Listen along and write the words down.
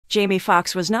Jamie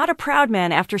Foxx was not a proud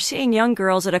man after seeing young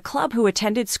girls at a club who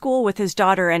attended school with his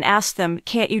daughter and asked them,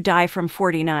 "Can't you die from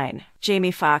 49?"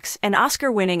 Jamie Foxx, an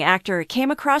Oscar-winning actor,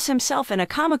 came across himself in a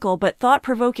comical but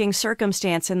thought-provoking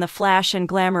circumstance in the flash and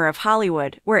glamour of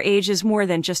Hollywood, where age is more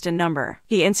than just a number.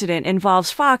 The incident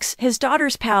involves Foxx, his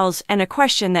daughter's pals, and a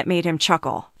question that made him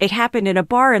chuckle. It happened in a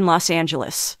bar in Los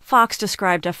Angeles. Foxx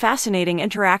described a fascinating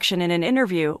interaction in an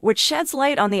interview, which sheds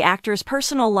light on the actor's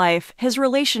personal life, his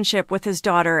relationship with his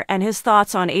daughter, and his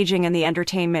thoughts on aging in the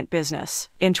entertainment business.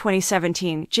 In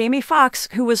 2017, Jamie Foxx,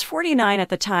 who was 49 at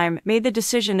the time, made the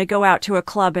decision to go out to a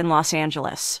club in Los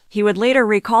Angeles. He would later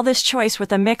recall this choice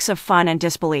with a mix of fun and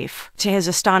disbelief. To his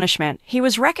astonishment, he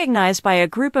was recognized by a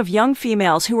group of young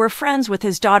females who were friends with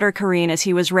his daughter Corinne as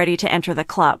he was ready to enter the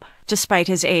club. Despite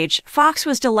his age, Foxx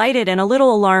was delighted and a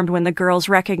little alarmed when the girls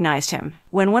recognized him.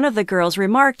 When one of the girls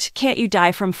remarked, "Can't you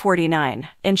die from 49?"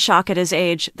 In shock at his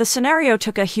age, the scenario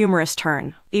took a humorous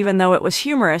turn. Even though it was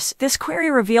humorous, this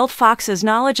query revealed Foxx's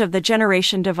knowledge of the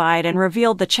generation divide and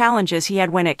revealed the challenges he had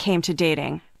when it came to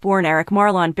dating. Born Eric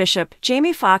Marlon Bishop,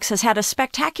 Jamie Foxx has had a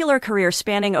spectacular career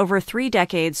spanning over 3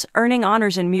 decades, earning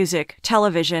honors in music,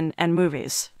 television, and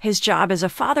movies. His job as a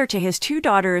father to his 2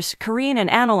 daughters, Corinne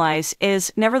and Annalise,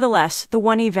 is, nevertheless, the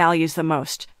one he values the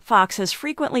most. Foxx has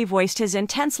frequently voiced his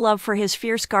intense love for his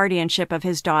fierce guardianship of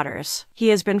his daughters. He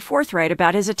has been forthright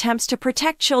about his attempts to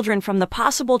protect children from the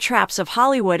possible traps of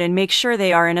Hollywood and make sure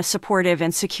they are in a supportive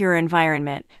and secure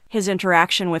environment. His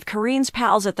interaction with Corinne's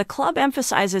pals at the club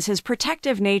emphasizes his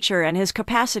protective nature and his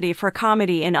capacity for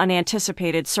comedy in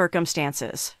unanticipated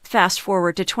circumstances. Fast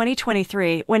forward to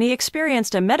 2023, when he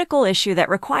experienced a medical issue that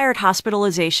required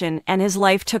hospitalization and his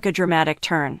life took a dramatic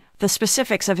turn. The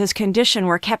specifics of his condition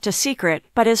were kept a secret,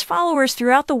 but his followers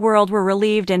throughout the world were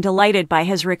relieved and delighted by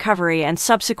his recovery and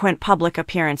subsequent public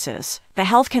appearances. The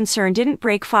health concern didn't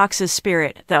break Foxx's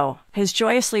spirit, though. His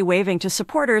joyously waving to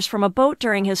supporters from a boat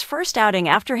during his first outing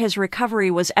after his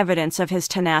recovery was evidence of his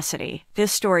tenacity.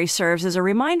 This story serves as a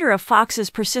reminder of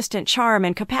Foxx's persistent charm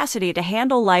and capacity to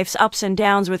handle life's ups and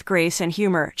downs with grace and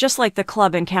humor, just like the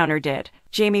club encounter did.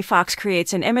 Jamie Foxx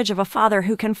creates an image of a father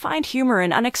who can find humor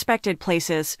in unexpected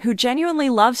places, who genuinely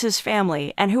loves his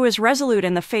family, and who is resolute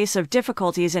in the face of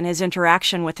difficulties in his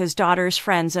interaction with his daughter's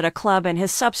friends at a club and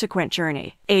his subsequent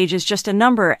journey. Age is just a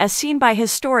number, as seen by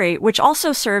his story, which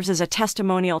also serves as a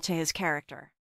testimonial to his character.